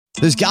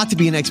There's got to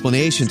be an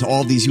explanation to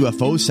all these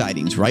UFO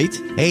sightings, right?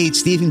 Hey,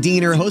 it's Stephen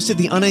Diener, host of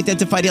the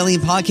Unidentified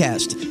Alien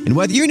Podcast. And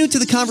whether you're new to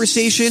the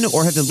conversation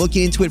or have been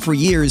looking into it for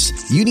years,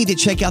 you need to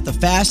check out the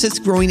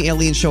fastest growing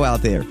alien show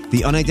out there,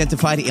 the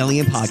Unidentified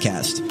Alien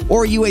Podcast,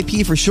 or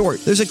UAP for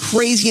short. There's a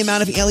crazy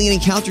amount of alien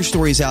encounter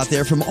stories out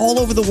there from all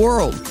over the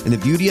world. And the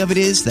beauty of it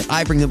is that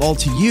I bring them all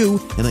to you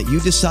and let you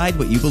decide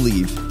what you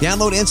believe.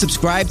 Download and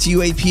subscribe to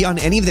UAP on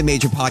any of the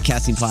major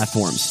podcasting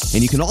platforms.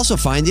 And you can also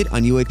find it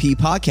on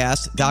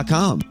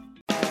UAPpodcast.com.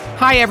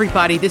 Hi,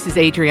 everybody. This is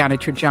Adriana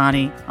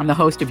Trajani. I'm the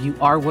host of You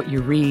Are What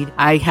You Read.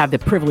 I have the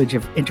privilege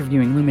of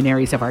interviewing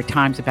luminaries of our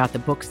times about the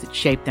books that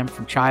shaped them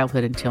from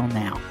childhood until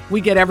now.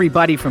 We get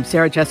everybody from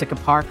Sarah Jessica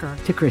Parker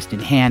to Kristen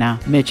Hanna,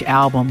 Mitch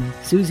Albom,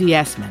 Susie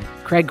Essman,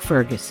 Craig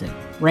Ferguson,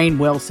 Rainn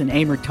Wilson,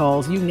 Amor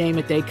Tolls, you name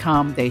it, they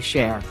come, they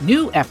share.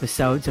 New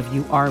episodes of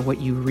You Are What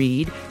You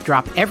Read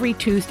drop every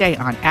Tuesday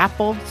on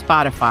Apple,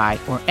 Spotify,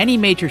 or any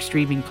major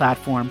streaming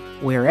platform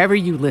wherever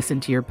you listen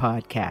to your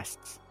podcasts.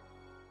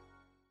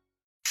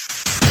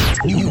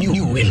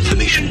 New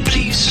information,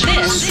 please.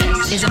 This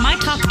is a My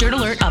Talk Dirt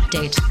Alert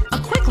update. A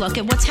quick look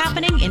at what's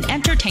happening in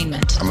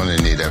entertainment. I'm going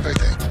to need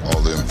everything,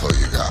 all the info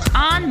you got.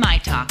 On My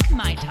Talk.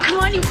 My Talk. Come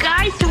on, you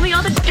guys, tell me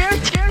all the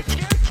dirt.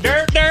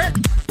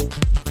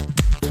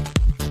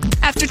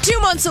 After 2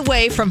 months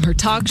away from her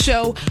talk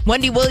show,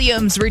 Wendy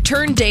Williams'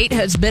 return date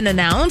has been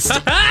announced.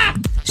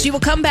 She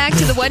will come back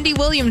to the Wendy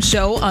Williams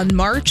Show on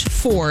March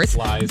 4th.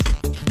 Lies.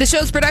 The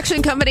show's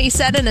production company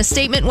said in a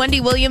statement,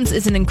 Wendy Williams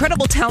is an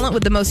incredible talent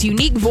with the most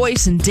unique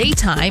voice in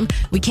daytime.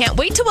 We can't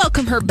wait to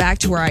welcome her back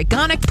to her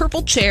iconic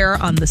purple chair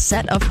on the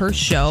set of her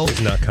show.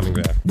 She's not coming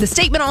back. The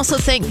statement also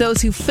thanked those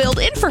who filled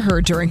in for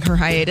her during her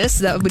hiatus.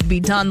 That would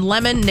be Don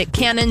Lemon, Nick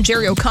Cannon,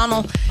 Jerry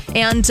O'Connell,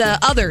 and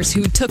others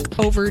who took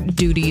over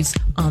duties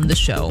on the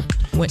show.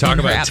 Talk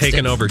about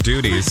taking over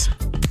duties.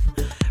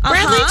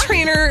 Bradley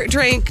Traynor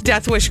drank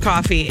Death Wish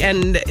coffee,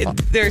 and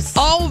there's...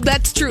 Oh,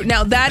 that's true.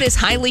 Now, that is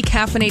highly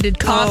caffeinated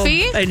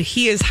coffee. Oh, and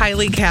he is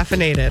highly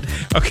caffeinated.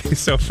 Okay,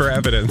 so for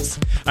evidence,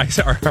 I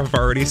have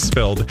already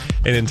spilled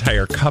an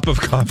entire cup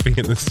of coffee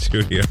in the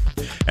studio,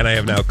 and I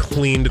have now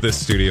cleaned the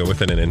studio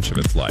within an inch of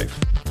its life.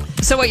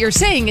 So what you're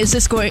saying is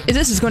this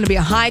is going to be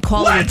a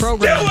high-quality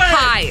program.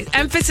 High.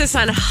 Emphasis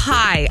on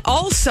high.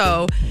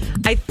 Also,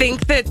 I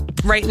think that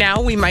right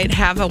now we might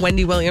have a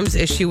Wendy Williams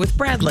issue with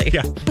Bradley.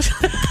 Yeah.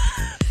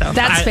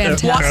 That's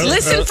fantastic.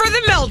 Listen for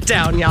the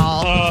meltdown,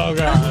 y'all. Oh,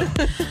 God.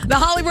 The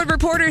Hollywood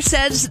Reporter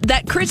says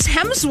that Chris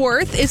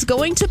Hemsworth is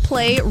going to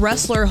play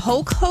wrestler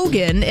Hulk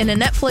Hogan in a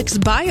Netflix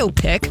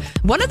biopic.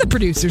 One of the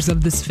producers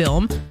of this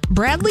film,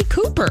 Bradley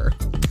Cooper.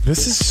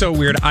 This is so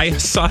weird. I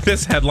saw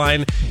this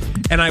headline,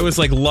 and I was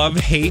like, love,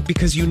 hate,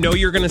 because you know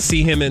you're going to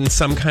see him in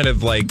some kind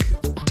of like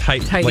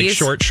tight, like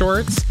short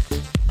shorts.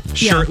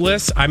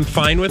 Shirtless, yeah. I'm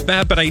fine with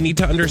that, but I need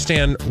to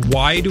understand,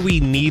 why do we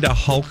need a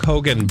Hulk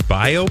Hogan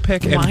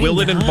biopic? And Why will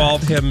it not?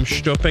 involve him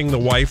stooping the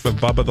wife of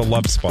Bubba the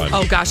Love Sponge?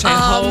 Oh, gosh, I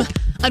hope.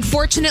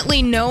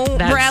 Unfortunately, no,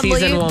 That Bradley.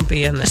 season won't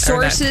be in there.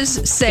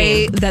 Sources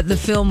say that the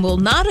film will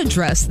not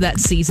address that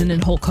season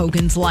in Hulk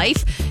Hogan's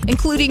life,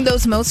 including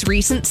those most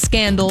recent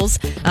scandals,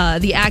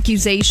 the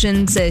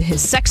accusations,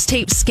 his sex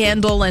tape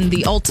scandal, and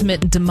the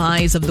ultimate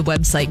demise of the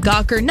website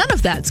Gawker. None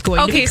of that's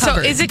going to be covered.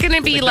 Okay, so is it going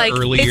to be Like the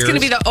early it's going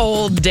to be years? the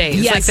old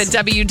days, Yes. like the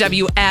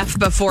WWF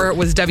before it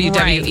was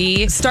WWE?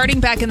 Right. Starting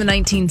back in the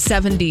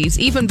 1970s,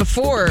 even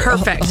before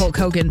Perfect. Hulk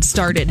Hogan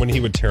started. When he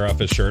would tear off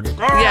his shirt.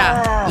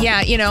 Yeah.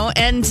 Yeah, you know,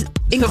 and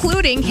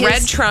including his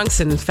Red trunks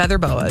and feather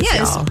boas,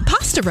 his y'all.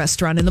 pasta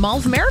restaurant in the Mall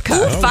of America.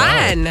 Ooh,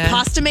 fun.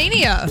 Pasta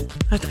Mania.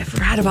 I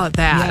forgot about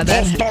that.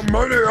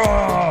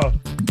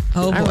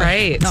 Oh, boy. All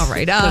right. All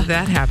right. So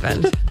that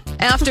happened.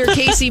 After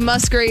Kacey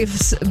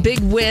Musgraves' big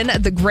win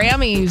at the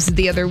Grammys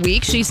the other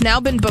week, she's now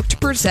been booked to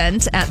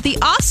present at the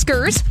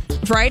Oscars.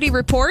 Variety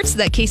reports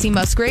that Kacey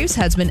Musgraves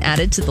has been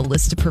added to the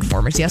list of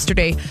performers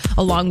yesterday,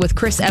 along with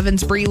Chris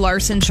Evans, Brie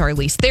Larson,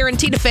 Charlize Theron,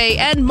 Tina Fey,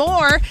 and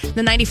more.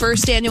 The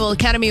 91st Annual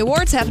Academy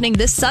Awards happening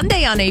this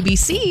Sunday on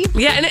ABC.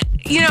 Yeah, and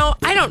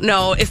I don't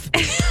know if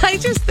I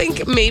just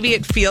think maybe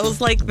it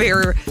feels like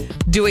they're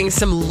doing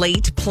some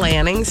late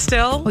planning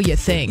still. Oh, you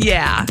think?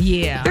 Yeah.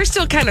 Yeah. They're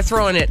still kind of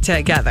throwing it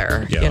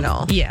together, Yeah. you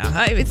know.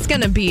 Yeah, it's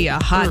going to be a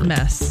hot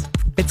mess.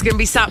 It's going to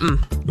be something.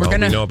 We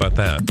know about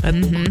that.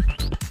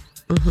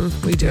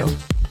 We do.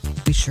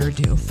 We sure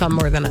do. Some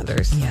more than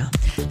others. Yeah.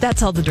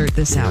 That's all the dirt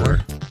this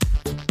hour.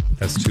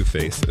 Has two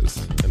faces,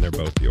 and they're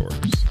both yours.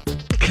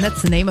 And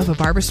that's the name of a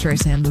Barbra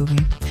Streisand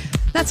movie.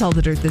 That's all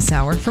the dirt this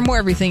hour. For more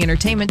everything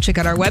entertainment, check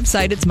out our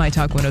website. It's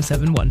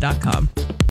mytalk1071.com.